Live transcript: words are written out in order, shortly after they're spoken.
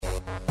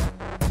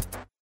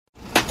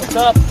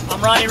What's up? I'm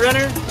Ronnie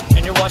Renner,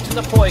 and you're watching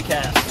the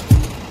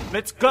Poicast.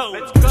 Let's go.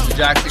 This is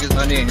Jack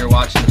Sigismundi, and you're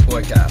watching the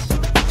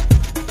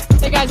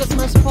Poicast. Hey guys, it's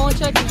Marissa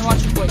Polachek, and you're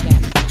watching the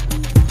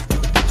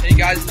Poicast. Hey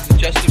guys, this is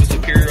Justin with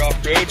Superior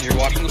Off-Road, and you're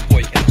watching the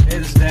Poicast. Hey,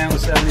 this is Dan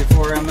with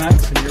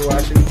 74MX, and you're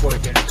watching the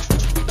Poicast.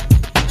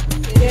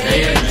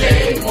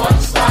 J&J One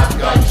Stop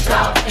Gun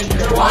Shop, and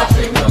you're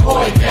watching the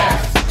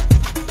Poicast.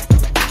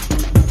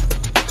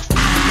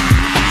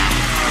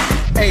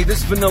 Hey, this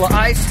is Vanilla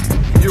Ice,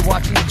 and you're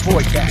watching the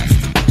Poicast.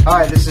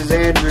 Hi, this is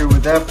Andrew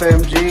with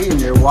FMG, and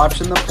you're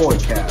watching the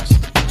Poicast.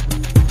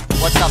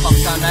 What's up? I'm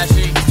Sean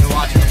Massey, and you're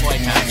watching the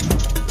Poicast.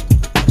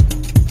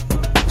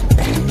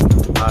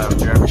 Hi, I'm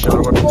Jeremy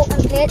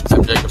Shuttleworth.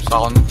 I'm Jacob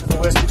Solomon. The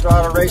Whiskey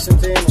Throttle Racing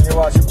Team, and you're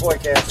watching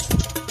Poicast.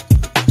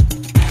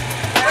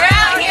 We're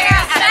out here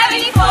at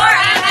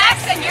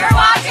 74MX, and you're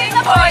watching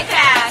the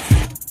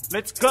Poicast.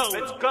 Let's go.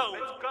 Let's go.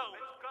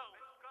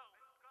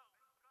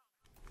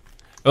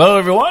 Hello,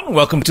 everyone.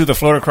 Welcome to the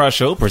Floridacross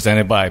Show,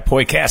 presented by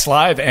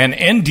Poicastlive and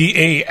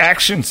NDA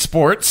Action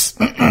Sports.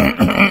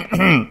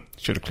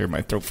 Should have cleared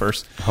my throat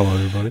first. Hello,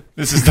 everybody.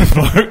 This is the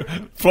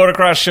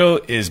Floridacross Show,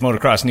 is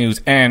motocross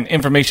news and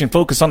information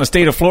focused on the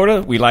state of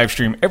Florida. We live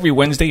stream every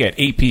Wednesday at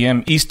 8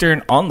 p.m.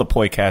 Eastern on the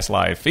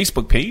Poicastlive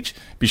Facebook page.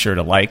 Be sure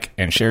to like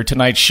and share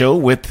tonight's show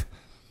with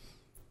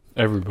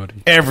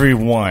Everybody.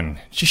 everyone.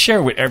 Just share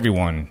it with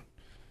everyone.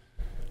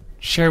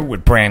 Share it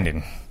with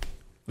Brandon.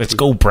 Let's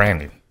go,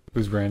 Brandon.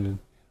 Who's Brandon?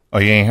 Oh,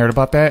 you ain't heard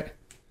about that?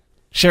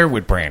 Share it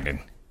with Brandon.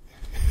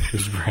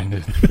 Who's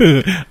Brandon?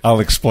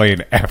 I'll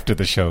explain after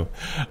the show.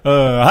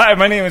 Hi,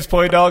 my name is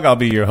Poi Dog. I'll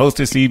be your host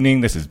this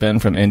evening. This is Ben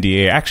from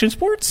NDA Action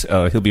Sports.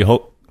 He'll be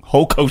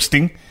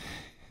ho-coasting.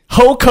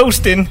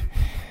 Ho-coasting.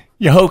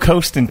 You're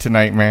ho-coasting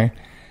tonight, man.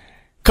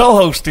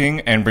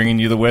 Co-hosting and bringing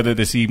you the weather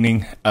this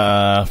evening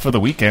for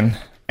the weekend.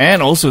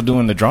 And also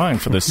doing the drawing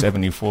for the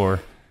 74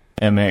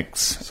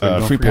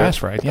 MX free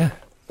pass ride. Yeah.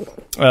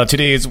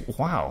 Today is,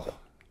 wow.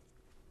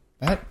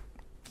 That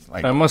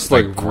must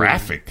like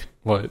graphic.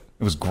 What? It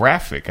was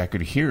graphic. I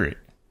could hear it.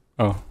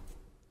 Oh.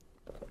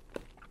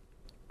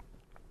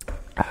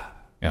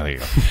 Yeah, there you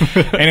go.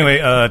 Anyway,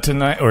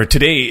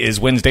 today is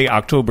Wednesday,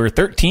 October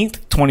 13th,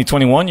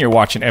 2021. You're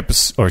watching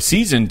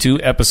Season 2,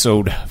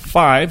 Episode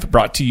 5,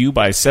 brought to you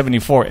by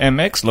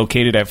 74MX,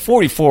 located at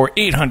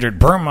 44800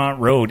 Vermont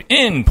Road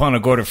in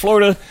Punta Gorda,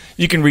 Florida.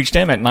 You can reach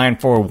them at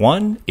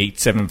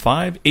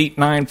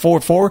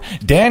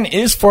 941-875-8944. Dan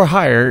is for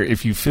hire.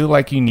 If you feel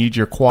like you need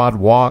your quad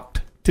walked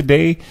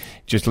today,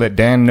 just let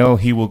Dan know.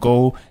 He will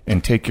go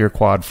and take your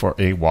quad for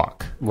a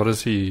walk. What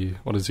does he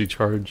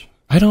charge?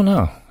 I don't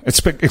know. It's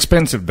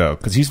expensive, though,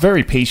 because he's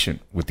very patient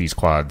with these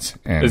quads.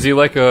 And Is he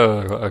like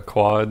a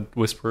quad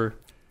whisperer?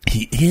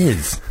 He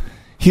is.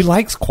 He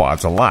likes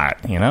quads a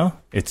lot, you know?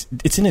 It's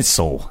in his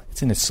soul.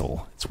 It's in his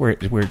soul. It's where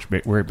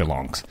it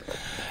belongs.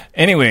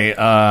 Anyway,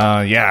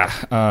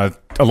 aloha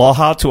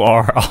to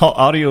our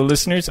audio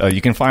listeners. You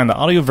can find the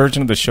audio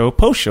version of the show,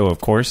 post-show, of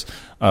course.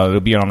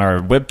 It'll be on our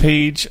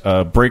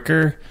webpage,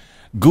 Breaker,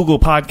 Google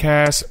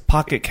Podcasts,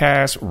 Pocket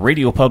Casts,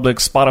 Radio Public,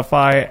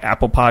 Spotify,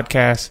 Apple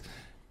Podcasts.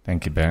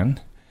 Thank you, Ben.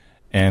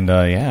 And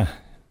and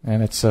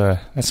that's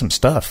some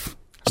stuff.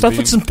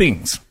 With some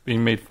things.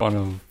 Being made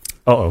fun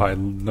of by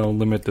No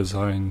Limit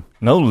Design.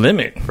 No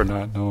Limit? For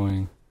not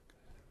knowing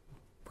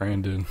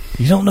Brandon.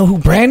 You don't know who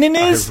Brandon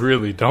is? I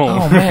really don't.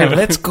 Oh, man,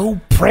 let's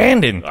go,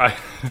 Brandon.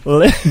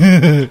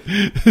 Even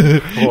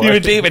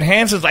David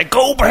Hansen's like,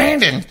 go,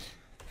 Brandon.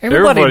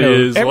 Everybody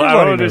knows. Is. Well, I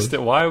don't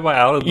understand. Why am I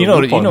out of the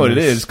loop? You know what it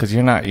is, because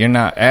you're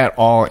not at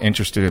all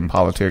interested in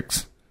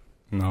politics.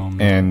 No,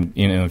 man.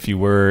 And if you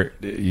were,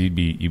 you'd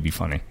be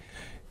funny,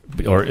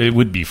 or it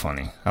would be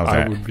funny. How's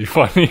that? I would be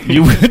funny.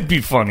 You would be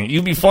funny.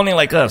 You'd be funny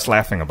like us,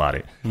 laughing about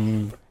it.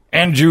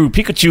 Andrew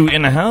Pikachu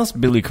in the house.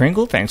 Billy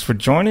Kringle, thanks for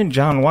joining.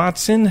 John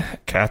Watson,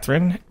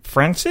 Catherine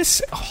Francis,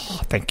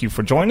 thank you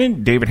for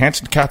joining. David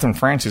Hansen, Catherine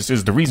Francis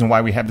is the reason why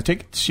we have the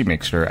tickets. She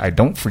makes sure I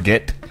don't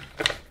forget.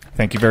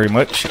 Thank you very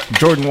much.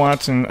 Jordan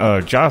Watson,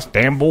 Josh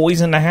Damboy's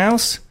in the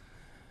house.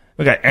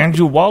 We got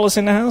Andrew Wallace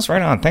in the house.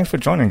 Right on. Thanks for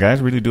joining, guys.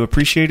 Really do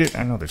appreciate it.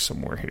 I know there's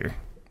some more here.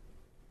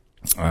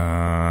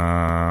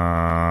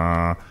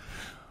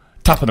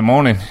 Top of the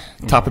morning.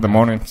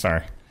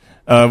 Sorry.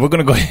 We're going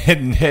to go ahead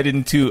and head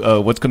into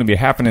what's going to be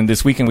happening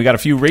this weekend. We got a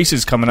few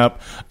races coming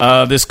up.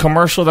 This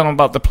commercial that I'm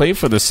about to play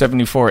for the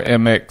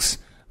 74MX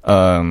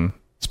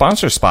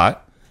sponsor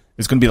spot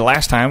is going to be the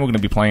last time we're going to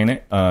be playing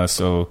it.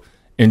 So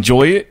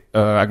enjoy it.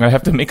 I'm going to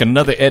have to make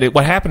another edit.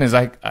 What happened is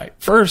the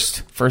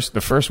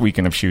first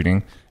weekend of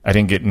shooting, I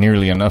didn't get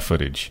nearly enough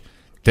footage.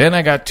 Then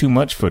I got too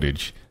much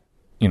footage.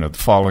 The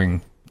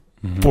following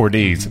 4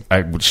 days,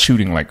 I was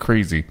shooting like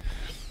crazy.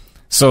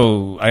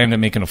 So I ended up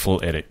making a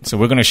full edit. So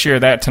we're going to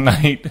share that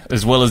tonight,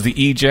 as well as the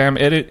E-Jam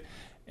edit.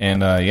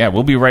 And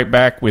we'll be right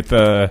back with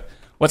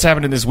what's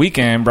happening this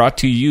weekend, brought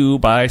to you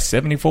by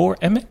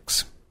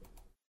 74MX.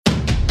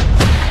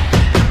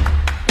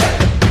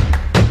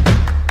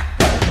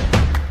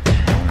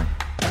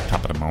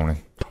 Top of the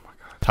morning. Oh my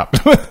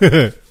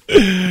God.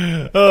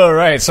 All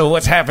right. So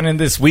what's happening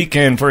this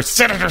weekend for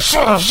Senator?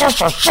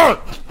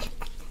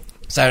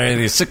 Saturday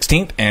the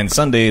 16th and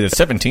Sunday the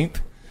 17th.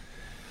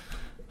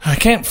 I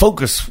can't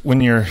focus when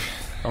you're...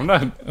 I'm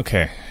not...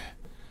 Okay.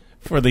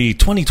 For the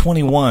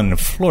 2021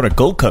 Florida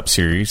Gold Cup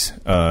Series,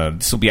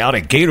 this will be out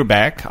at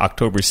Gatorback,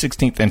 October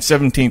 16th and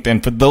 17th.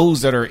 And for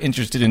those that are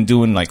interested in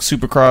doing like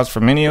Supercross for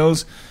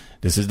Minios,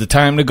 this is the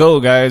time to go,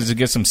 guys, to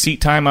get some seat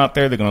time out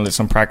there. They're going to let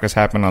some practice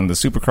happen on the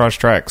Supercross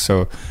track,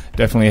 so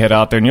definitely head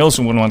out there. And you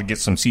also would want to get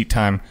some seat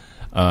time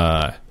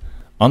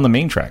on the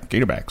main track,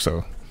 Gatorback.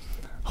 So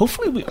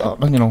hopefully,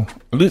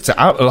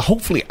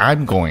 hopefully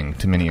I'm going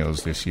to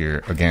Minios this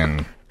year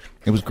again.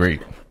 It was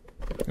great.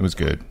 It was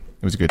good.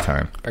 It was a good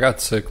time. I got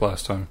sick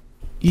last time.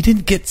 You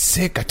didn't get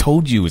sick. I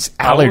told you it's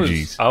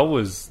allergies. I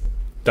was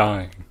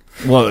dying.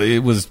 Well, it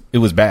was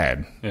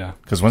bad. Yeah.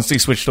 Because once they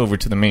switched over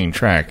to the main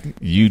track,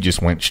 you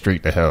just went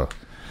straight to hell.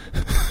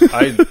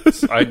 I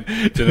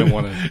didn't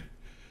want to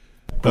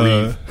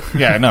breathe.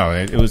 Yeah, no,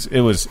 it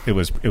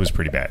was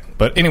pretty bad.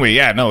 But anyway,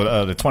 yeah,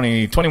 no, the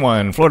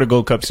 2021 Florida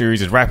Gold Cup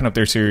Series is wrapping up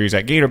their series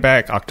at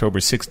Gatorback, October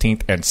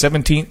 16th and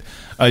 17th.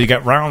 You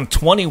got round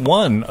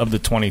 21 of the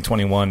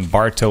 2021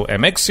 Bartow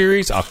MX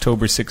Series,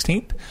 October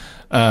 16th.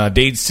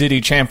 Dade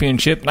City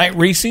Championship Night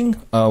Racing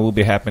will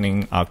be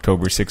happening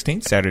October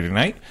 16th, Saturday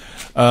night.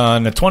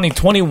 And the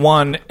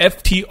 2021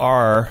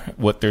 FTR,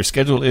 what their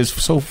schedule is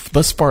so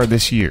thus far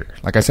this year.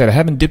 Like I said, I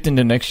haven't dipped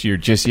into next year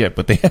just yet,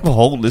 but they have a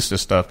whole list of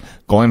stuff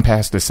going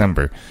past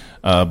December.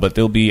 But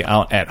they'll be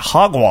out at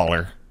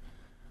Hogwaller,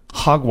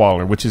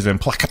 which is in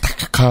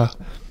Placataca,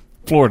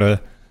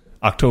 Florida,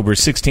 October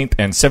 16th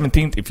and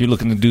 17th. If you're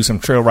looking to do some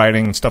trail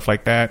riding and stuff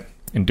like that,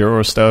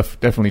 enduro stuff,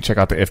 definitely check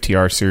out the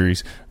FTR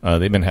series.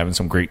 They've been having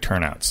some great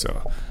turnouts,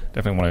 so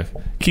definitely want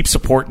to keep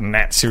supporting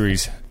that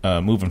series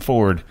moving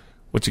forward.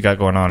 What you got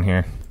going on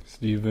here?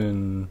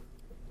 Stephen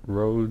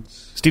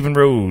Rhodes.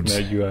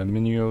 Met you at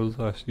Minios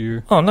last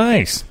year. Oh,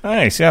 nice.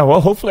 Yeah, well,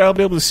 hopefully I'll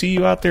be able to see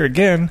you out there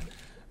again.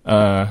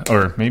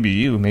 Or maybe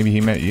you. Maybe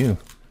he met you.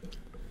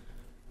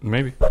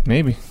 Maybe.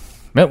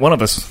 Met one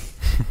of us.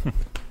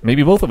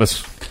 Maybe both of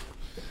us.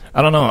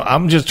 I don't know.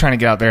 I'm just trying to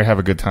get out there and have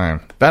a good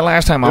time. That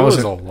last time it was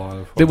a lot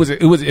of fun.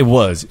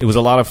 It was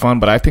a lot of fun,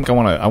 but I think I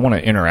want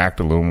to interact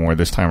a little more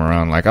this time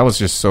around. Like I was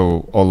just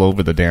so all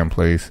over the damn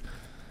place.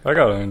 I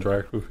got to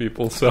interact with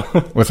people, so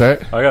what's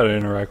that? I got to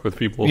interact with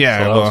people. Yeah,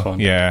 so that was fun.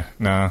 Yeah,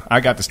 no. I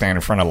got to stand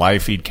in front of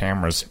live feed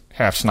cameras,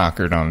 half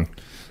snockered on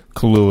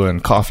Kahlua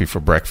and coffee for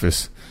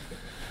breakfast.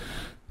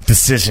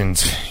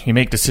 Decisions. You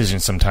make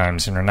decisions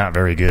sometimes and they're not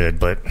very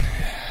good, but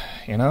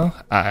you know,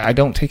 I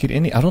don't take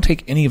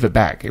any of it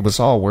back. It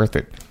was all worth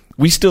it.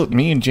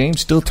 Me and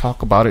James still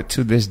talk about it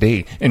to this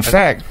day. In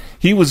fact,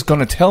 he was going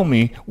to tell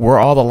me where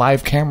all the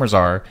live cameras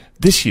are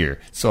this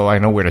year, so I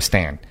know where to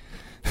stand.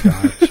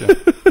 Gotcha.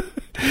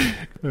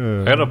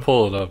 I gotta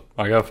pull it up.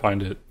 I gotta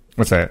find it.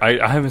 What's that?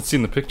 I haven't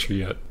seen the picture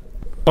yet.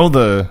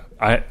 Oh,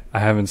 I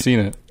haven't seen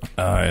it.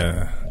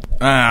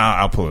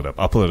 I'll pull it up.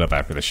 I'll pull it up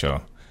after the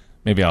show.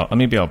 Maybe I'll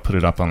put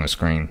it up on the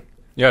screen.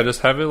 Yeah, just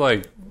have it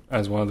like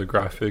as one of the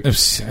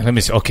graphics. Let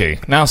me see. Okay,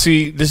 now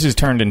see, this has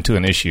turned into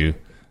an issue.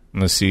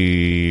 Let's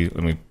see.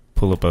 Let me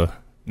pull up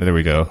there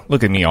we go.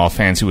 Look at me, all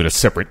fancy with a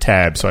separate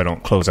tab, so I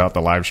don't close out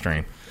the live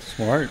stream.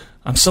 Smart.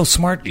 I'm so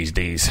smart these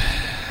days.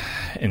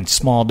 In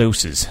small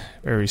doses,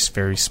 very,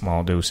 very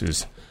small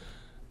doses.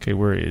 Okay,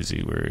 where is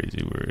he?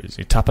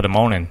 Top of the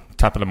morning.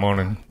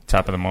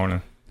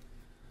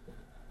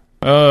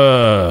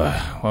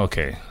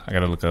 Okay, I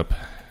gotta look up.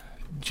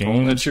 James.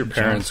 Don't let your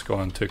parents go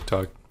on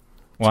TikTok.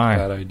 Why?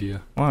 Bad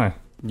idea. Why?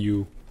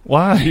 You.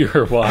 Why?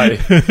 You're why.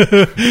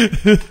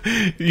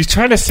 You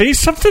trying to say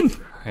something?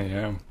 I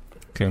am.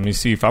 Okay, let me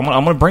see if I'm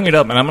gonna bring it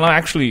up, and I'm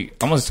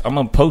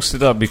gonna post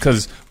it up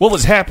because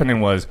what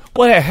happened was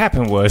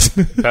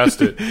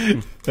Passed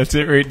it. That's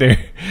it right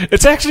there.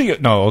 It's actually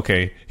no,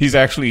 okay. He's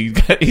watching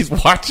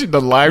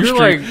the live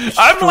stream.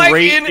 I'm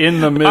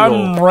in the middle.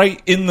 I'm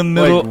right in the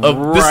middle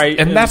of this,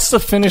 and that's the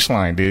finish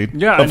line, dude.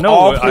 Yeah, I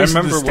know. I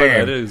remember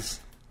where that is.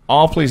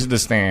 All places to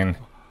stand.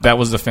 That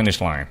was the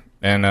finish line.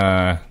 And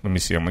let me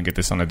see. I'm gonna get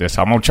this on the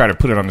desktop. I'm gonna try to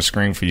put it on the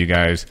screen for you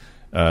guys.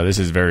 This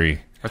is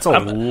very. That's a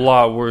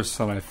lot worse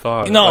than I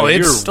thought. No,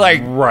 it's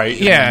like right.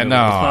 Yeah,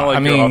 no. It's not like I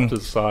mean, you're off to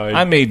the side.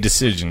 I made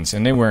decisions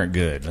and they weren't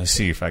good. Let's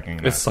see if I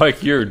can. It's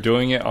like you're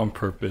doing it on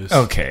purpose.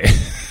 Okay.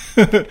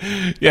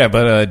 Yeah,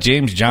 but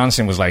James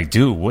Johnson was like,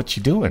 "Dude, what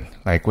you doing?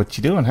 Like, what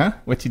you doing, huh?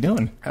 What you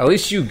doing?" At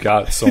least you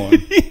got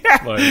someone.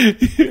 Yeah.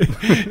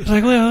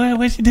 Like,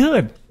 what you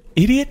doing,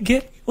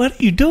 idiot? What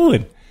are you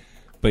doing?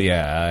 But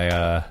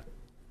yeah, I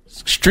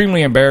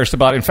extremely embarrassed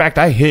about it. In fact,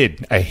 I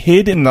hid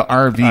in the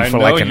RV for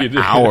like an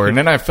hour, and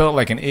then I felt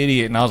like an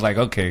idiot, and I was like,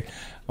 okay.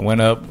 I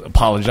went up,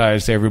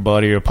 apologized to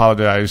everybody,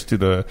 apologized to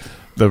the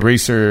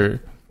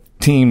racer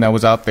team that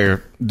was out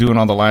there doing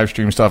all the live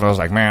stream stuff. I was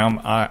like, man,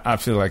 I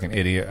feel like an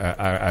idiot.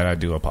 I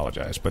do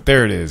apologize, but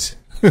there it is.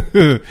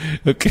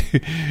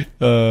 Okay,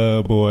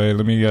 boy,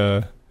 let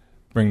me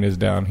bring this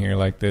down here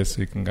like this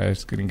so you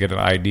guys can get an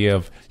idea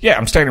of. Yeah,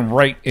 I'm standing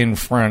right in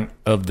front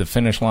of the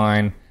finish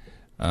line,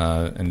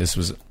 and this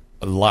was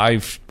a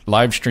live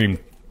stream.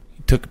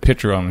 He took a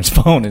picture on his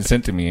phone and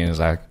sent to me, and was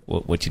like,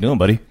 "What you doing,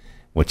 buddy?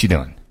 What you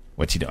doing?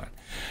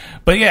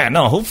 But yeah,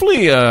 no,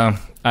 hopefully I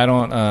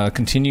don't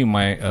continue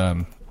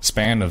my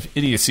span of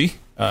idiocy.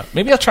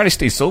 Maybe I'll try to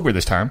stay sober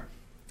this time.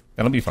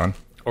 That'll be fun.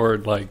 Or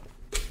like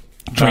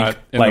Drink not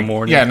in the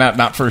morning. Yeah,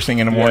 not first thing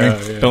in the morning.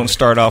 Yeah. Don't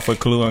start off with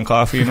Kahlua and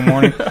coffee in the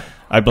morning.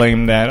 I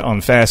blame that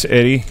on Fast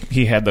Eddie.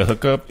 He had the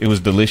hookup. It was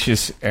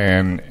delicious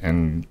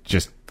and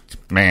just,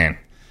 man,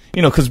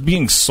 because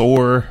being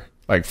sore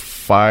like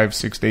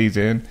 5-6 days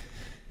in,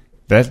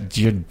 that's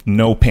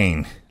no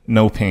pain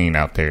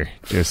out there.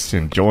 Just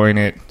enjoying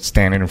it,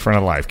 standing in front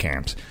of live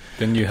cams.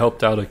 Then you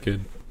helped out a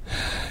kid.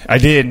 I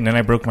did, and then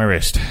I broke my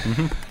wrist,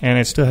 and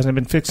it still hasn't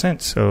been fixed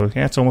since. So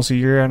yeah, it's almost a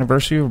year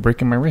anniversary of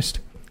breaking my wrist.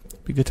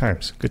 Be good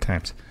times.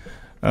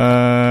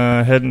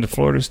 Heading to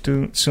Florida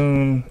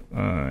soon.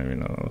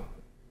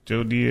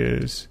 Joe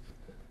Diaz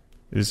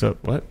is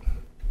up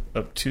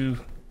to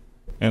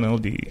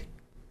NLD.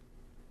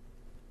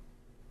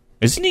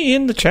 Isn't he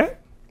in the chat?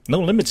 No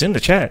Limit's in the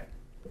chat.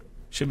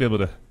 Should be able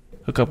to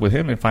hook up with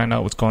him and find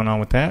out what's going on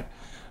with that.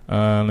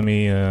 Let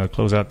me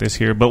close out this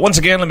here. But once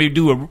again, let me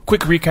do a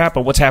quick recap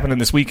of what's happening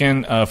this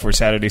weekend for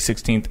Saturday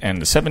 16th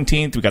and the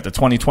 17th. We got the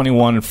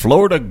 2021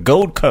 Florida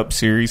Gold Cup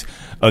Series.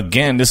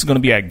 Again, this is going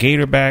to be at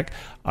Gatorback,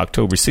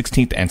 October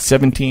 16th and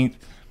 17th.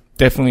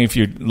 Definitely, if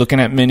you're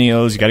looking at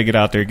Minios, you got to get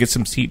out there, get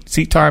some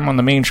seat time on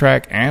the main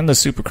track and the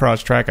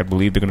Supercross track. I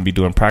believe they're going to be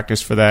doing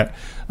practice for that.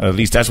 At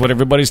least that's what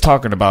everybody's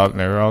talking about.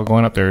 They're all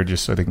going up there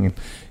just so they can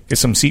get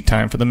some seat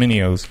time for the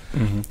Minios.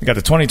 We got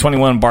the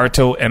 2021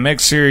 Bartow MX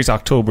Series,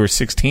 October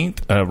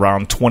 16th,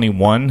 round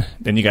 21.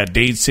 Then you got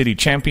Dade City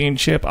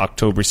Championship,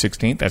 October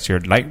 16th. That's your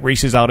light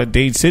races out at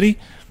Dade City.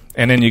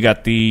 And then you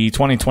got the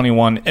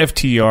 2021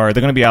 FTR.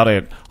 They're going to be out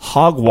at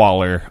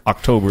Hogwaller,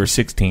 October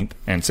 16th.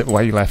 And why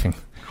are you laughing?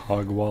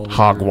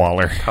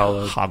 Hogwaller.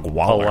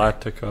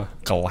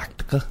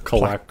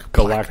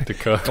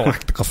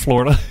 Galactica,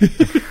 Florida.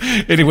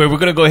 Anyway, we're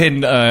going to go ahead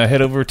and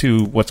head over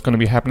to what's going to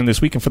be happening this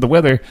weekend for the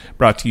weather,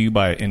 brought to you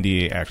by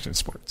NDA Action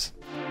Sports.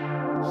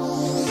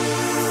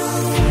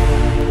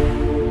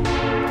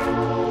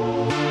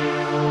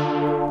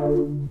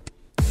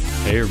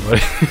 Hey,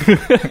 everybody.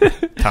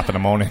 Top of the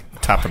morning.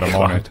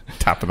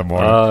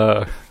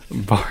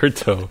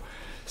 Bartow.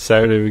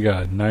 Saturday, we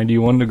got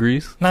 91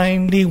 degrees.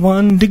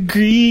 91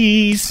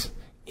 degrees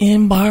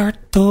in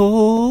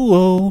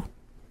Bartow.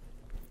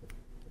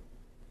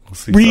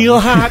 Real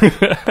hot.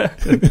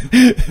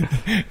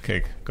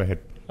 Okay, go ahead.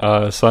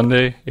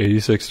 Sunday,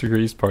 86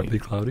 degrees, partly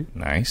cloudy.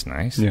 Nice.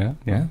 Yeah.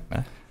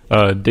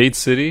 Dade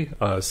City,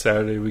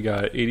 Saturday, we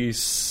got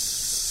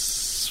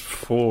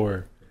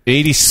 84.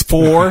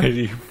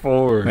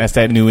 84? That's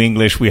that new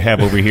English we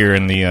have over here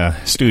in the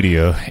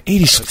studio.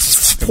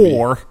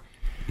 84.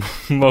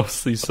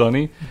 Mostly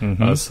sunny.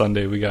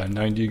 Sunday, we got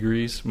 90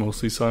 degrees,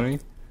 mostly sunny.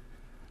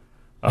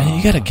 Man,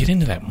 you got to get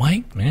into that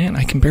mic, man.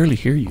 I can barely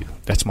hear you.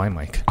 That's my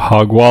mic.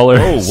 Hogwaller.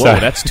 Oh, whoa,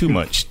 that's too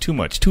much, too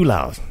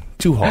loud,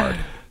 too hard.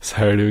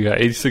 Saturday, we got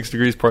 86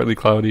 degrees, partly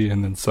cloudy,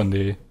 and then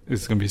Sunday,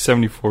 it's going to be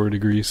 74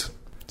 degrees.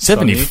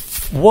 70?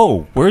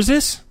 Whoa, where's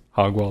this?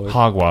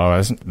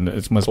 Hogwaller.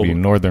 It must be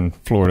northern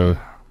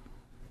Florida.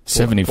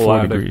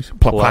 74 degrees.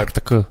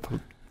 Plactica.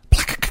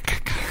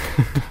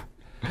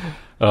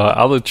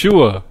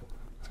 Alachua.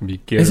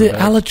 Is it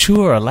Alachua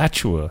or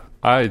Alachua?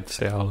 I'd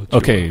say Alachua.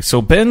 Okay,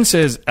 so Ben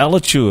says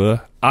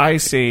Alachua. I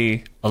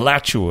say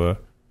Alachua.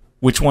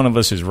 Which one of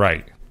us is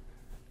right?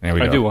 There we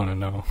go. I do want to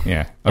know.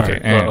 Yeah. Okay.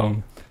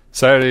 Right,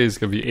 Saturday is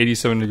going to be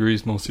 87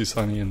 degrees, mostly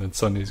sunny, and then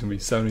Sunday is going to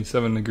be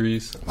 77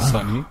 degrees,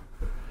 sunny.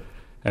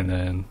 And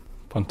then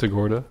Punta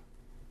Gorda.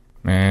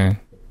 Man.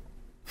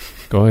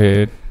 Go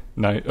ahead.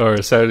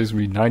 Saturday's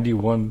going to be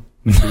 91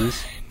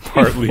 degrees,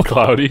 partly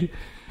cloudy.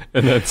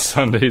 And then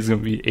Sunday is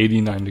going to be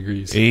 89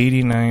 degrees.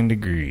 89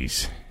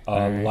 degrees.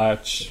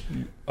 Alachua.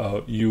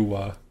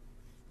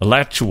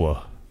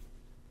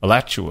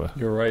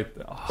 You're right.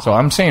 So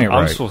I'm saying it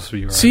right. I'm supposed to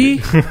be right.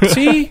 See?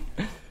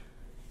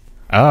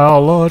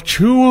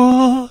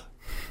 Alachua.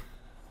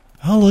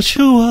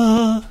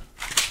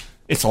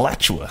 It's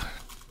Alachua.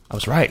 I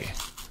was right.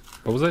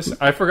 What was I saying?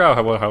 I forgot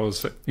how I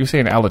was saying. You were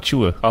saying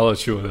Alachua.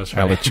 Alachua, that's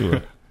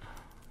right.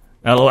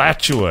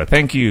 Alachua.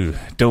 Thank you,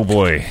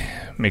 Doughboy.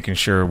 Making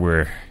sure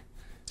we're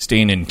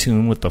staying in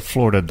tune with the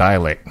Florida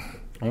dialect.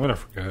 I'm going to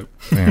forget.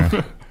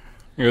 Yeah.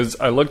 Because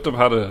I looked up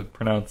how to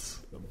pronounce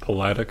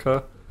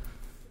Polatica,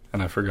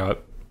 and I forgot.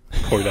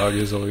 Boy Dog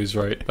is always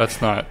right.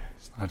 It's not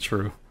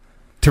true.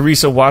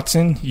 Teresa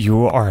Watson,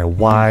 you are a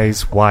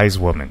wise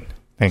woman.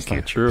 Thank you.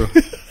 Not true.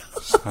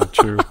 It's not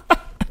true.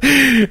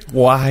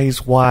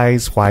 Wise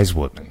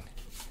woman.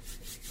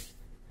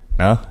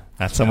 No?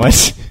 Not so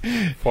much?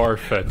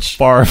 Far-fetched.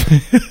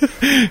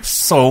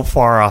 So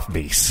far off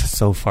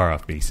base.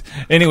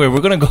 Anyway, we're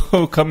going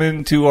to come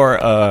into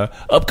our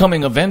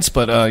upcoming events,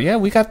 but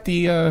we got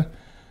the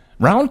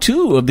round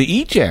 2 of the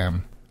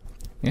E-Jam.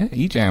 Yeah,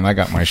 E-Jam. I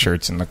got my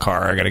shirts in the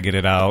car. I got to get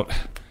it out.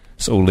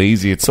 So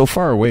lazy. It's so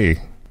far away,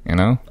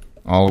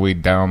 all the way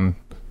down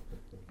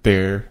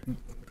there.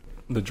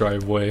 The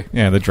driveway.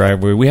 Yeah, the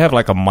driveway. We have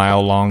like a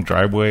mile-long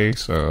driveway,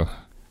 so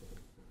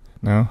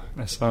No?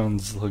 That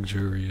sounds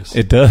luxurious.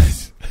 It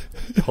does.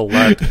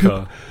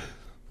 Palactica.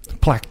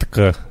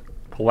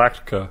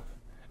 Palactica.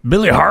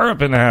 Billy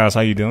Harp in the house.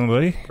 How you doing,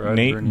 buddy? Brad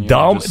Nate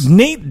Bernier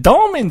Nate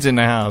Dahlman's in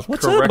the house.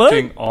 What's up,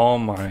 buddy? Correcting all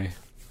my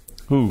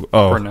Who?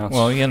 Oh, pronounced.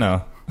 well, you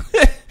know.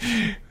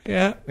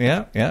 Yeah.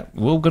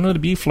 We're going to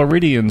be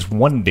Floridians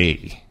one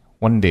day.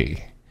 But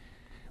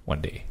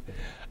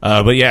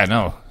yeah,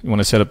 no. You want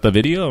to set up the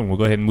video, and we'll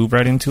go ahead and move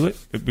right into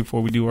it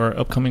before we do our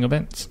upcoming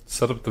events.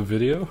 Set up the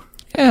video?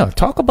 Yeah,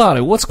 talk about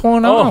it. What's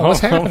going on?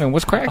 What's happening?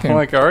 What's cracking? I'm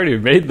like, I already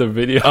made the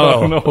video. Oh. I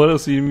don't know what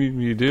else you need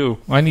me to do.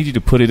 Well, I need you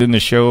to put it in the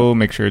show,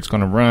 make sure it's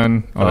going to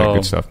run, all that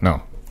good stuff.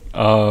 No.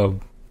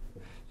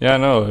 Yeah,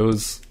 no, it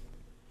was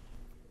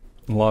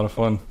a lot of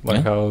fun.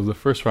 Like how the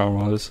first round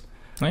was.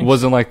 Nice. It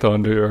wasn't like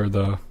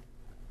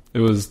it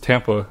was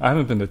Tampa. I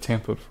haven't been to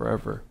Tampa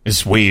forever.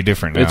 It's way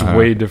different now. It's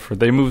way different.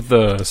 They moved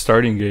the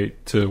starting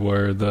gate to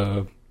where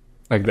the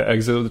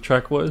exit of the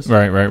track was.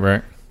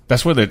 Right.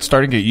 That's where the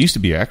starting gate used to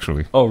be,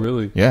 actually. Oh,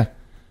 really? Yeah.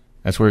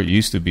 That's where it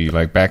used to be,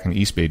 like back in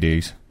East Bay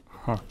days.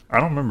 Huh. I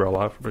don't remember a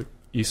lot from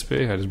East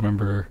Bay. I just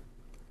remember...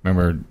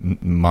 Remember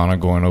Mana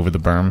going over the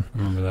berm? I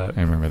remember that.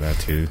 I remember that,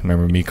 too.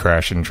 Remember me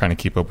crashing, trying to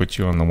keep up with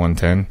you on the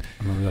 110?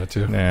 I remember that,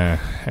 too. Nah,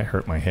 it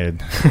hurt my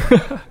head.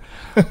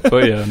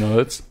 But yeah, no,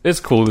 it's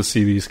cool to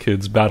see these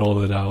kids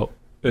battle it out.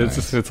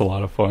 It's a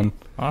lot of fun.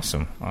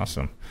 Awesome.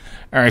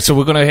 All right, so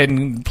we're going to go ahead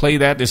and play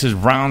that. This is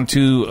round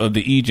 2 of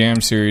the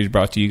E-Jam series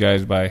brought to you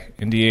guys by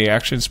NDA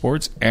Action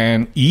Sports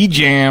and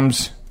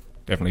E-Jams.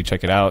 Definitely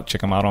check it out.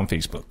 Check them out on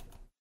Facebook.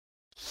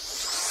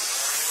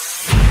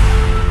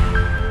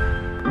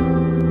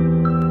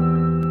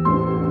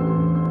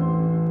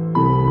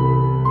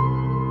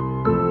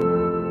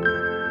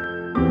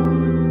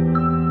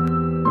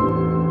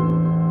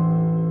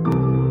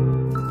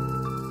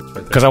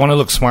 Because I want to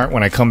look smart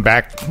when I come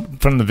back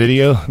from the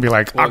video. Be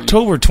like,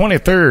 October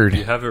 23rd.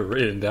 You have it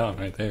written down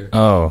right there.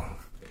 Oh.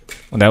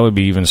 Well, that would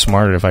be even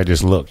smarter if I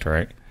just looked,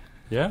 right?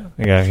 Yeah.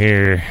 I got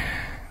here.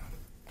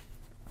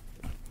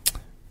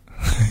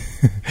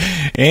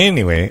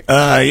 Anyway,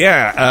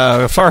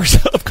 as far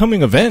as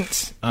upcoming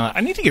events,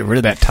 I need to get rid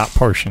of that top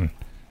portion.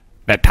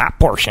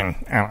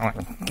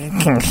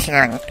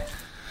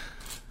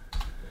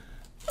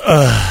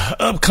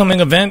 Upcoming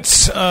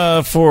events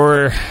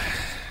for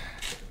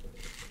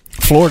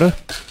Florida.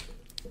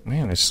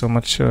 Man, there's so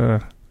much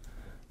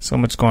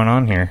going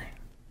on here.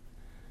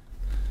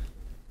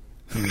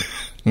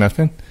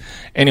 Nothing.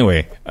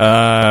 Anyway,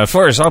 as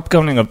far as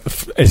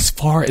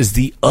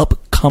the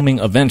upcoming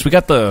events, we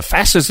got the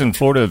Fastest in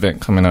Florida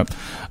event coming up.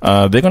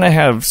 They're going to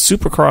have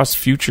Supercross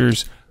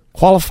Futures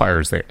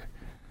qualifiers there.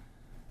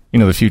 You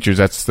know, the Futures,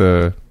 that's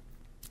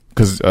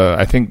because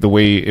I think the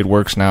way it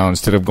works now,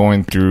 instead of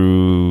going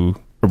through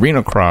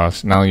Arena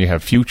Cross, now you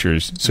have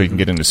Futures, so you can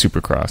get into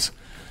Supercross.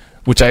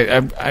 Which I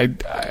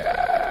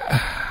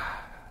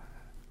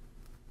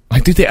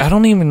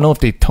don't even know if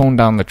they toned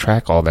down the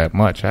track all that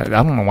much. I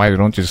don't know why they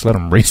don't just let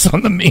them race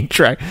on the main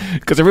track.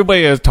 Because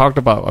everybody has talked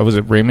about, was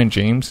it Raymond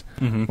James?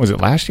 Mm-hmm. Was it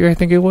last year? I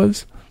think it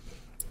was.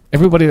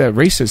 Everybody that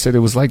raced it said it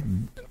was like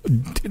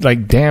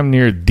damn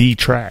near the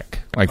track.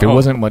 Like there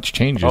wasn't much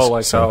changes. Oh,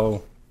 like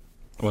how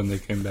when they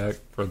came back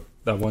for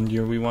that one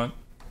year we went?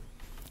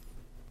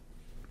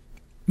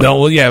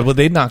 No, well,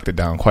 they knocked it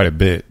down quite a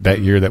bit.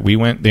 That year that we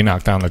went, they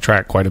knocked down the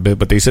track quite a bit.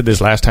 But they said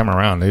this last time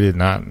around, they did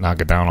not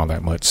knock it down all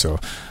that much. So,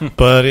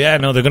 but yeah,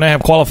 no, they're going to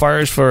have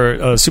qualifiers for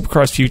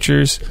Supercross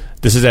Futures.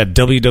 This is at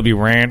WW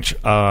Ranch,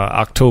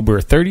 October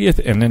 30th.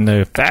 And then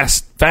the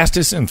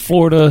fastest in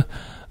Florida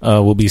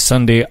will be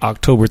Sunday,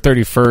 October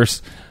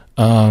 31st.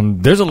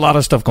 There's a lot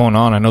of stuff going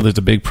on. I know there's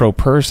a big pro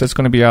purse that's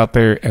going to be out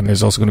there. And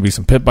there's also going to be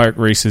some pit bike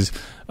races.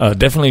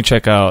 Definitely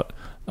check out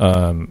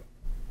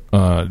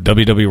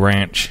WW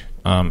Ranch.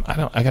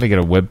 I gotta get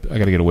a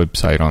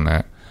website on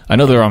that. I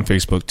know they're on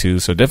Facebook too,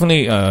 so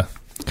definitely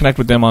connect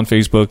with them on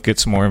Facebook. Get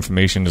some more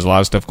information. There's a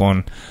lot of stuff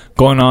going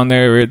on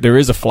there. There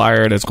is a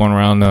flyer that's going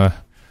around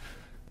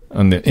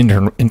on the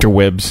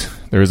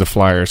interwebs. There is a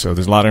flyer, so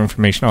there's a lot of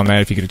information on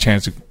that. If you get a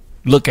chance to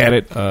look at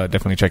it,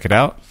 definitely check it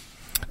out.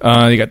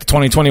 You got the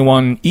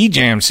 2021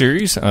 E-Jam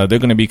series. They're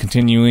going to be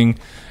continuing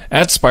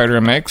at Spider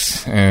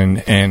MX,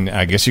 and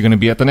I guess you're going to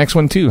be at the next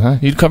one too, huh?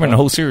 You're covering the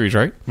whole series,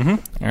 right? Mm-hmm.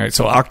 All right,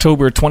 so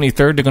October 23rd,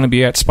 they're going to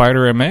be at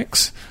Spider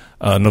MX.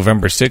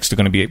 November 6th, they're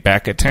going to be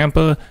back at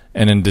Tampa.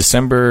 And then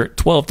December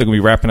 12th, they're going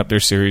to be wrapping up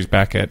their series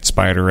back at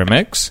Spider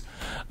MX.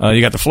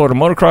 You got the Florida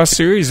Motocross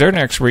Series. Their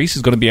next race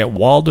is going to be at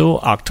Waldo,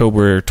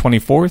 October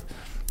 24th.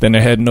 Then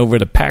they're heading over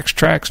to PAX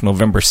Tracks,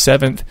 November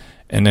 7th.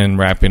 And then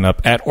wrapping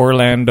up at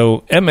Orlando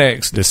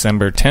MX,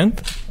 December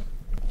 10th.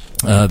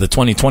 The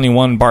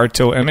 2021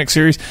 Bartow MX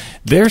Series.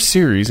 Their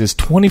series is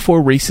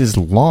 24 races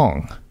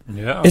long.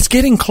 Yeah. It's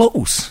getting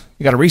close.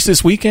 You got a race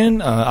this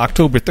weekend.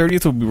 October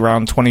 30th will be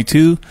round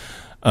 22.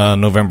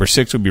 November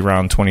 6th will be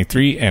round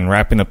 23. And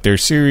wrapping up their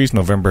series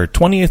November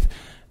 20th.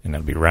 And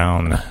that'll be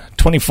round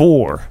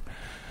 24.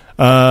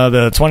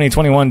 The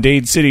 2021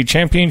 Dade City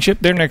Championship.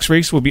 Their next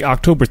race will be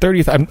October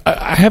 30th.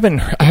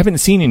 I haven't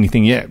seen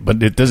anything yet,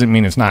 but it doesn't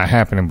mean it's not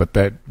happening. But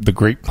the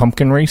Great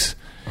Pumpkin Race.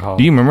 Oh,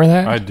 Do you remember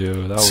that? I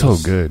do. That so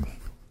was good,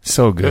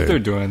 so good. If they're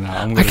doing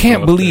that, I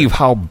can't believe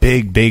how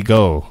big they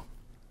go,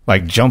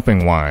 like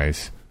jumping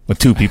wise, with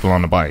two people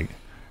on the bike.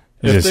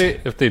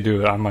 If they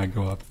do it, I might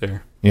go up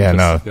there. Yeah,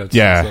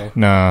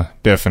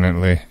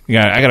 definitely.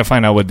 Yeah, I got to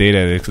find out what day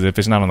that is, because if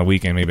it's not on the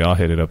weekend, maybe I'll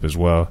hit it up as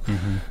well.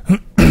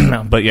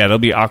 Mm-hmm. But yeah, it'll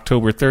be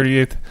October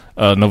 30th,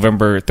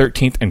 November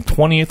 13th and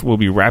 20th. We'll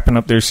be wrapping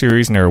up their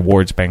series, and their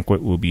awards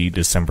banquet will be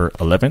December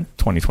 11th,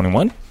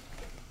 2021.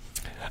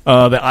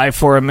 The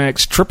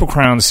I4MX Triple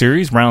Crown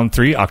Series, Round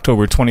 3,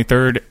 October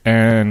 23rd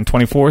and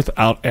 24th,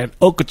 out at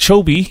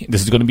Okeechobee.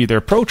 This is going to be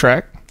their pro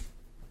track.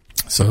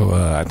 So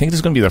I think this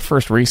is going to be their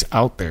first race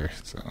out there.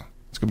 So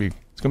it's going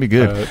to be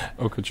good.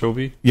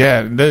 Okeechobee?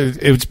 Yeah,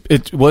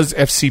 it was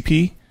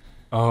FCP.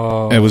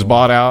 Oh. It was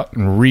bought out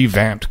and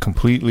revamped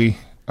completely.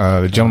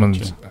 The gentleman,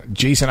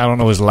 Jason, I don't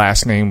know his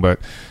last name,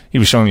 but he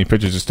was showing me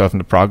pictures of stuff and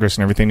the progress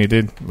and everything they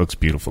did. Looks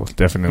beautiful.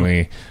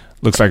 Definitely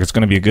looks like it's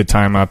going to be a good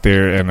time out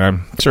there, and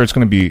I'm sure it's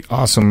going to be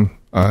awesome.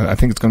 I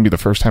think it's going to be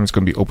the first time it's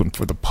going to be open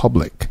for the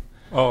public.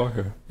 Oh,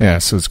 okay. Yeah,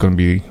 so it's going to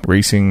be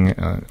racing,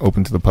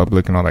 open to the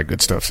public, and all that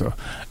good stuff. So,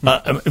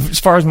 as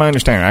far as my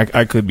understanding,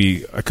 I could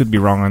be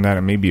wrong on that.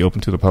 It may be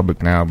open to the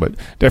public now, but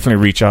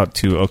definitely reach out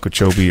to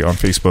Okeechobee on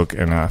Facebook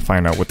and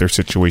find out what their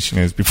situation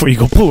is before you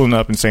go pulling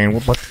up and saying,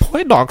 "Well, but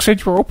Poi Dog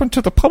said you were open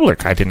to the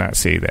public." I did not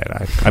say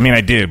that. I mean,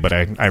 I did, but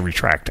I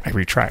retract.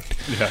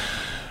 Yeah.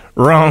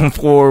 Round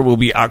 4 will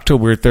be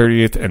October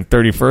 30th and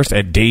 31st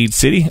at Dade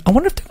City. I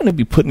wonder if they're going to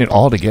be putting it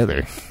all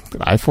together. The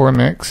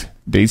I4MX,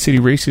 Dade City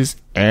races,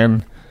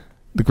 and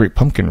the Great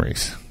Pumpkin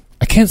Race.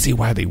 I can't see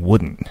why they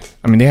wouldn't.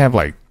 I mean, they have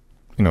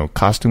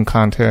costume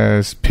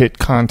contests, pit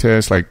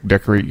contests, like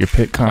decorate your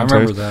pit contest. I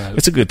remember that.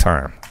 It's a good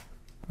time.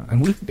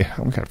 And we got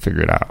to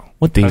figure it out.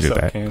 What days is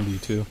that? Candy,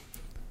 too.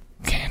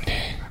 Candy.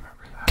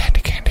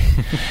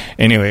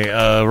 Anyway,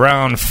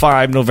 round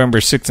 5, November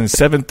 6th and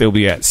 7th, they'll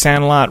be at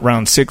Sandlot.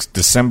 Round 6,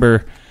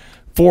 December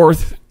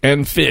 4th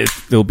and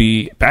 5th, they'll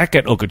be back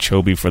at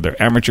Okeechobee for their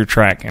amateur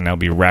track, and they'll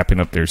be wrapping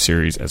up their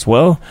series as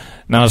well.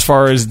 Now, as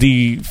far as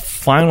the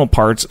final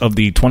parts of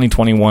the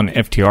 2021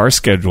 FTR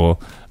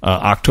schedule,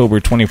 October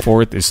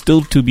 24th is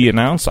still to be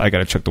announced. I got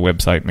to check the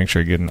website, make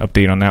sure I get an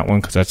update on that one,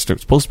 because that's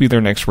supposed to be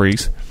their next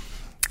race.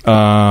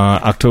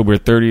 October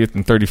 30th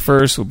and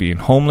 31st will be in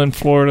Homeland,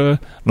 Florida.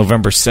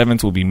 November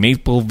 7th will be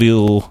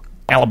Mapleville,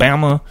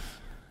 Alabama.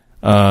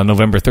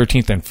 November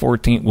 13th and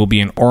 14th will be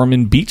in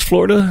Ormond Beach,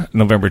 Florida.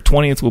 November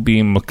 20th will be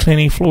in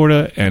McClenny,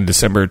 Florida. And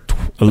December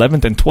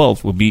 11th and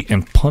 12th will be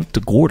in Punta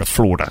Gorda,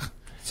 Florida.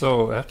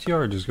 So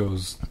FTR just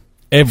goes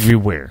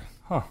everywhere.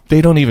 Huh.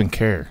 They don't even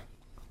care.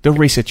 They'll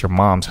race at your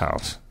mom's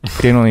house.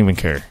 They don't even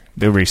care.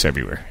 They'll race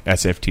everywhere.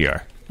 That's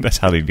FTR. That's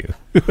how they do.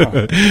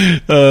 Huh.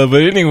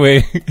 But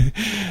anyway,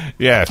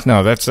 yeah,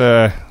 no, that's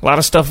a lot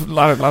of stuff.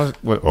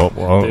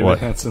 David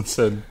Hansen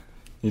said,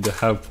 "Need to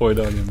have Poi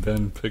Dog and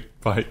Ben Pit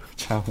Bike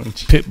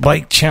Challenge." Pit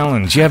Bike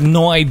Challenge. You have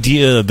no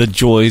idea the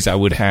joys I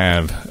would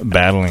have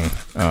battling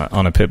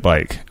on a pit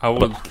bike. I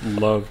would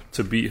love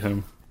to beat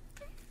him.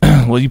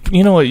 Well,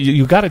 you know what?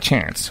 You got a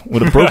chance.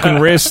 With a broken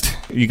wrist,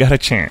 you got a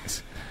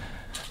chance.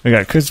 We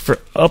got Christopher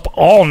up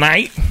all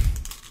night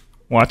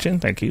watching.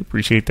 Thank you.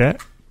 Appreciate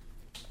that.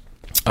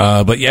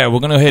 But yeah, we're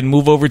going to go ahead and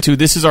move over to,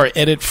 this is our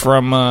edit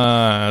from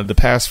the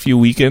past few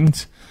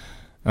weekends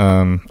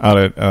out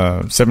at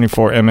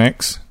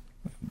 74MX.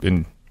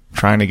 Been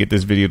trying to get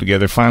this video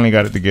together. Finally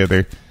got it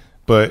together.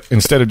 But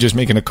instead of just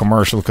making a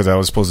commercial, because I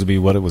was supposed to be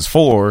what it was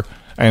for,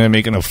 I ended up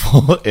making a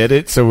full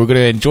edit. So we're going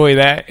to enjoy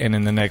that. And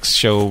in the next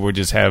show, we'll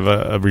just have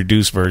a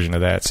reduced version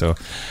of that. So,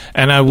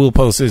 and I will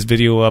post this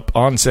video up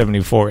on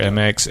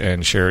 74MX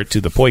and share it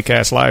to the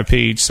Poicastlive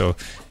page. So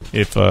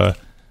if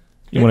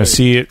you want to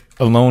see it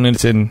alone and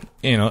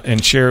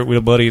share it with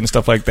a buddy and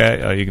stuff like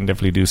that, you can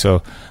definitely do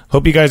so.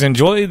 Hope you guys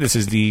enjoy. This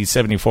is the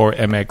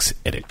 74MX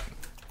edit.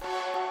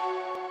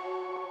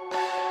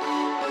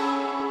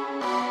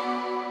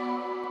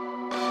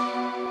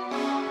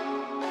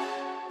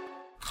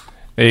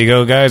 There you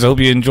go, guys. I hope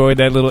you enjoyed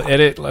that little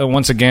edit.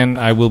 Once again,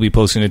 I will be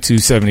posting it to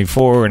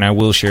 74, and I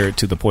will share it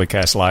to the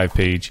Poicastlive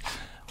page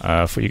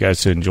for you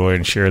guys to enjoy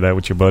and share that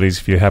with your buddies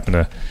if you happen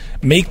to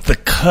make the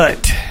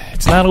cut.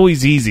 It's not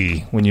always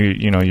easy when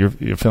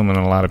you're filming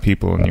a lot of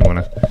people and you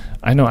want to.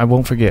 I know I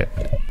won't forget.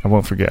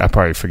 I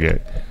probably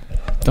forget.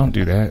 Don't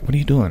do that. What are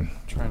you doing?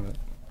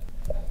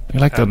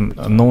 You're like the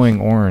annoying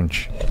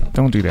orange.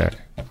 Don't do that.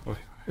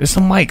 There's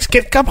some mics.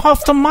 Come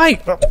off the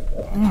mic.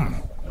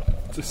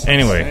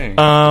 Anyway,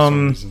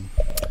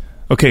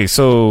 okay,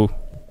 so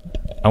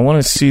I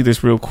want to see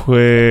this real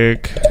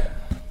quick.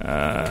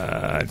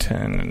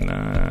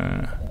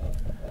 10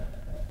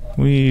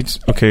 weeds.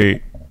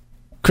 Okay,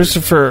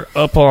 Christopher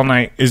up all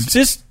night. Is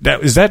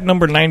that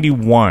number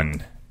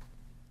 91?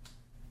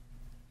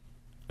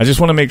 I just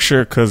want to make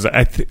sure, because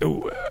I think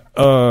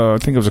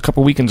it was a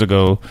couple weekends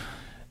ago.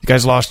 You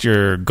guys lost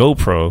your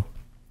GoPro.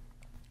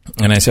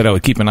 And I said I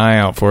would keep an eye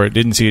out for it.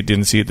 Didn't see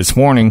it this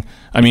morning.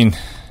 I mean,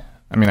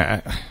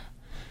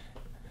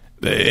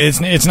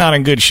 it's not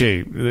in good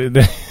shape.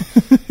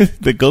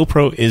 The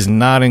GoPro is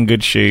not in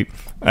good shape.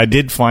 I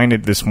did find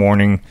it this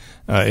morning.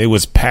 It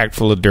was packed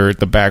full of dirt.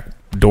 The back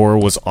door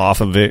was off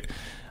of it.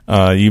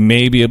 You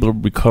may be able to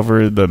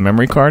recover the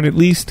memory card at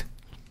least.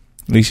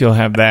 At least you'll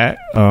have that.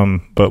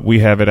 But we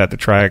have it at the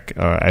track.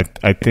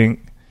 I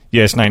think,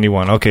 yes,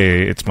 91.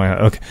 Okay, it's my,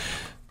 okay.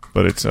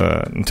 But it's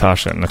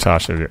Natasha.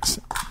 Yes.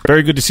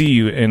 Very good to see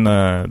you in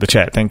the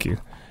chat. Thank you.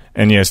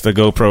 And yes, the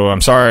GoPro. I'm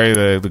sorry,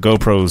 the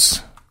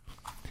GoPro's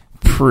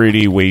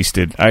pretty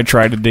wasted. I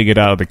tried to dig it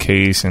out of the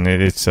case, and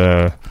it's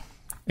not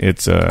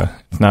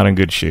in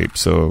good shape.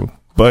 So,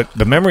 but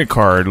the memory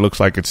card looks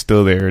like it's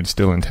still there. It's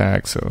still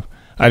intact. So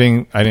I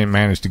didn't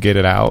manage to get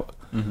it out.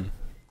 Mm-hmm.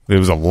 There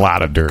was a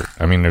lot of dirt.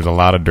 I mean, there's a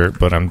lot of dirt,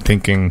 but I'm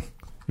thinking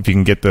if you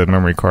can get the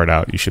memory card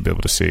out, you should be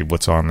able to see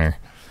what's on there.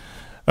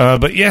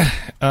 But yeah,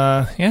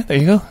 there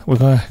you go. We're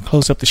gonna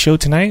close up the show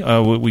tonight.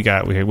 What we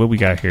got here? We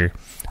got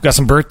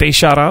some birthday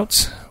shout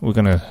outs. We're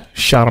gonna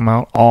shout them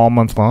out all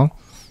month long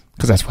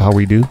because that's how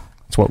we do.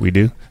 That's what we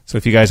do. So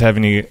if you guys have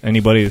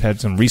anybody that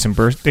had some recent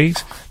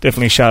birthdays,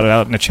 definitely shout it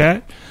out in the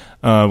chat.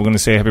 We're gonna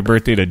say happy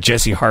birthday to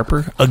Jesse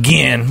Harper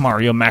again,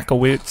 Mario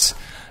Makowitz,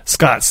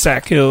 Scott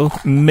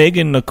Sackhill,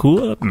 Megan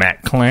Nakua,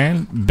 Matt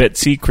Clan,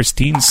 Betsy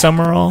Christine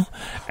Summerall,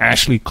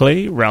 Ashley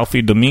Clay,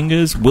 Ralphie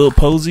Dominguez, Will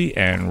Posey,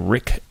 and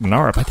Rick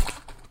Narup.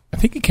 I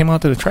think he came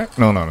out to the track.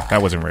 No,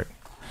 that wasn't Rick.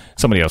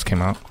 Somebody else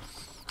came out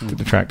to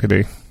the track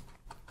today.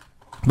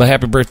 But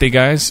happy birthday,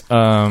 guys.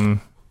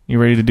 You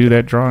ready to do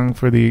that drawing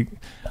for the...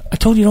 I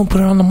told you don't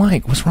put it on the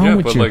mic. What's wrong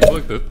with you? Look,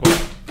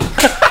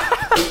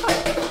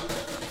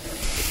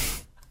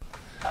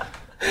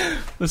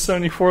 the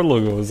 74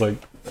 logo is like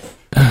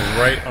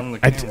right on the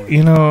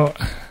camera.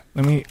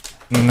 Let me...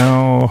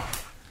 No.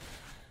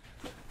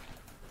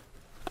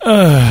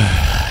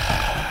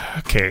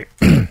 Okay.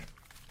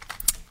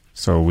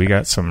 So we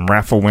got some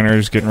raffle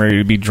winners getting ready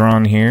to be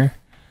drawn here.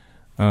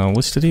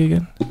 What's today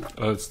again?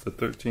 It's the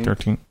 13th.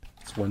 13th.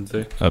 It's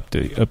Wednesday.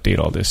 Update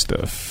all this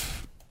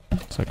stuff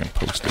so I can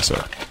post this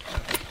up.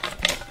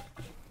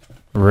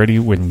 Ready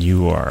when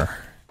you are.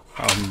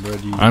 I'm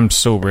ready. I'm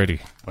so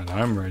ready. When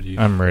I'm ready.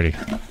 I'm ready.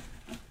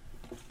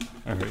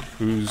 All right,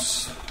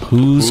 who's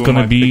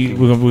gonna be?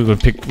 We're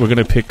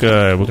gonna pick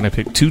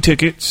 2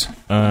 tickets.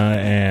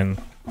 And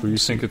who do you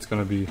think it's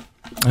gonna be?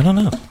 I don't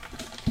know.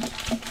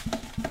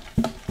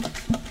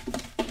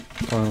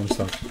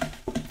 Stop.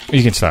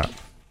 You can stop.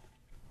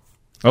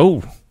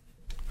 Oh,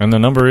 and the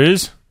number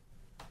is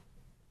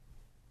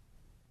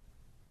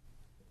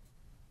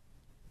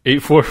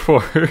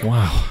 844.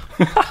 Wow.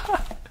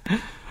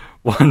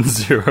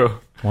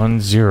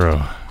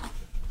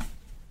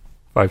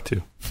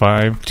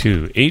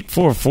 1052.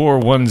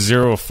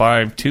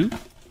 844-1052.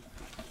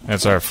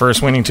 That's our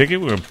first winning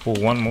ticket. We're gonna pull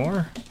one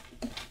more.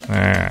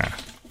 I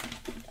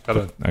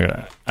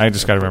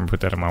just gotta remember to put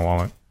that in my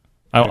wallet.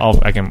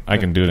 I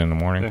can do it in the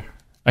morning. There.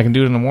 I can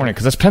do it in the morning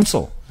because that's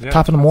pencil. Yeah,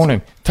 top of the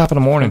morning. Top of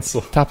the morning.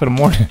 Pencil. Top of the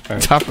morning.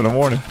 Right. Top of the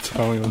morning.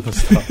 Tell me when to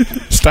stop.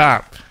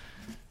 Stop.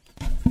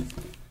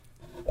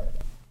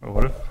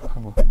 What?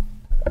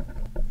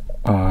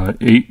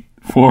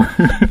 84.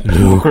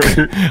 Luke,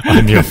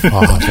 I'm your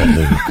father,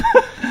 Luke.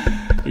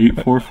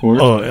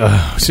 844.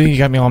 Oh, see, you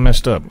got me all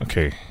messed up.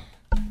 Okay,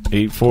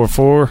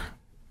 844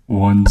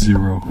 10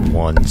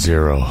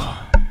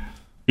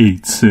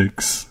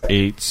 86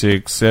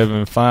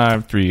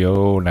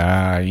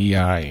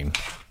 8675309.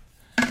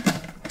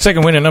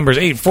 Second winning number is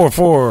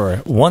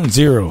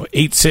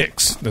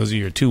 844-1086. Those are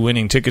your 2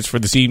 winning tickets for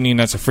this evening.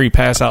 That's a free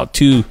pass out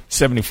to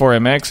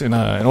 74MX. And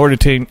in order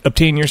to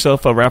obtain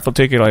yourself a raffle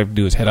ticket, all you have to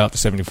do is head out to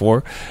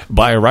 74,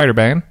 buy a rider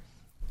band,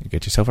 you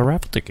get yourself a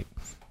raffle ticket,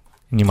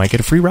 and you might get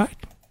a free ride.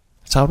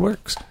 That's how it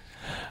works.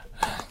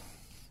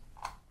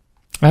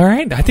 All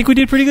right, I think we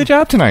did a pretty good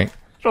job tonight.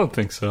 I don't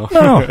think so.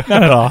 No,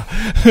 not at all.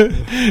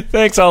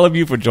 Thanks all of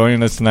you for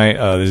joining us tonight.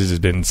 This has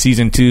been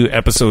Season 2,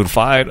 Episode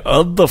 5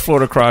 of the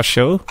Floridacross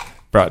Show,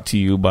 brought to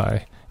you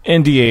by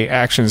NDA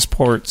Action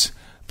Sports,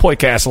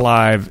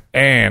 Poicastlive,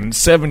 and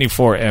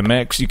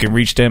 74MX. You can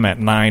reach them at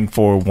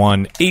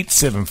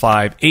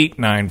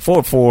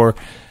 941-875-8944,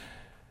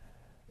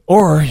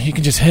 or you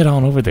can just head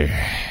on over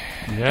there.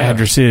 Yeah.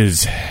 Address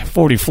is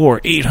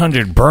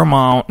 44800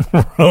 Vermont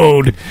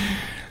Road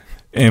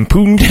in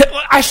Putin.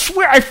 I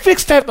swear I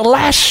fixed that the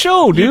last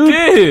show, dude.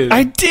 You did.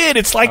 I did.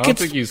 It's like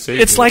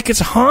it's like it's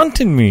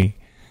haunting me.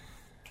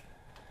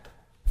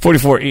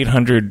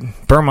 44800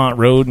 Vermont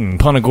Road in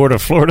Punta Gorda,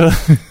 Florida.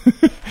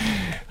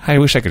 I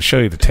wish I could show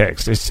you the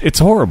text. It's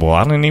horrible.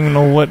 I don't even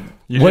know what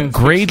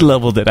grade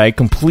level that I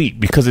complete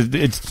because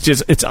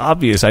it's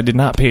obvious I did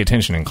not pay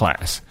attention in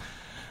class.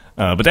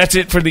 But that's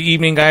it for the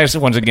evening, guys.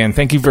 Once again,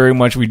 thank you very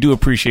much. We do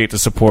appreciate the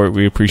support.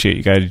 We appreciate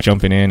you guys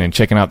jumping in and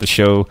checking out the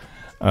show.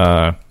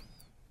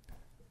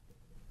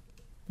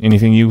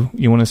 Anything you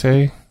want to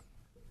say?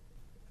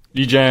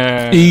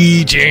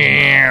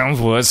 E-Jams,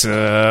 what's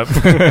up?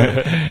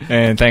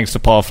 And thanks to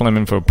Paul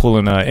Fleming for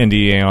pulling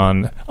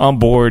NDA on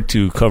board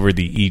to cover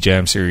the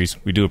E-Jam series.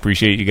 We do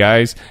appreciate you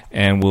guys,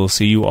 and we'll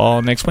see you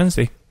all next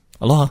Wednesday.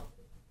 Aloha.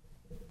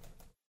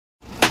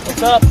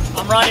 What's up?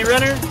 I'm Ronnie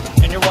Renner,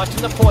 and you're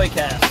watching the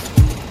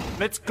Poicast.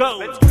 Let's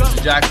go. This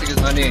is Jack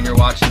Sigismundi, and you're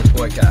watching the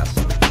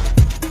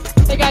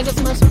Poicast. Hey guys, it's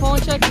Marissa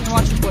Polachek, and you're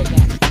watching the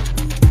Poicast.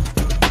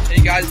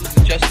 Hey guys, this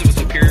is Justin with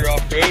Superior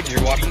Off-Road, and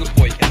you're watching the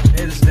Poicast.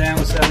 Hey, this is Dan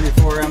with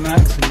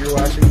 74MX, and you're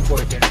watching the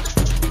Poicast.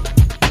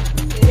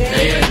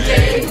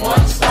 J&J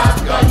One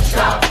Stop Gun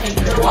Shop, and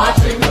you're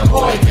watching the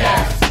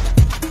Poicast.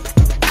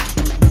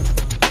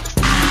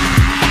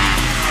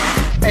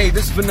 Hey,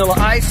 this is Vanilla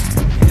Ice,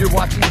 and you're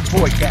watching the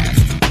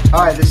Poicast.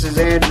 Hi, this is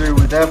Andrew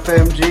with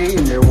FMG,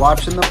 and you're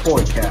watching the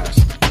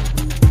Poicast.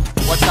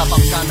 What's up?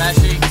 I'm Sean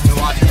Messi, and you're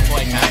watching the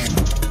Poicast.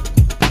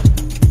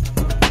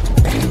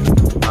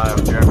 Hi,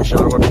 I'm Jeremy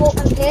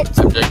Shuttleworth.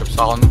 I'm Jacob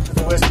Solomon.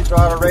 The Whiskey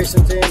Throttle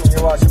Racing Team, and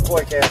you're watching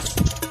Poicast.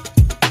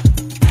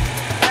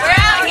 We're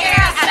out here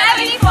at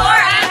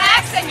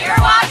 74MX, and you're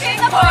watching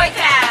the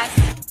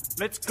Poicast.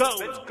 Let's go.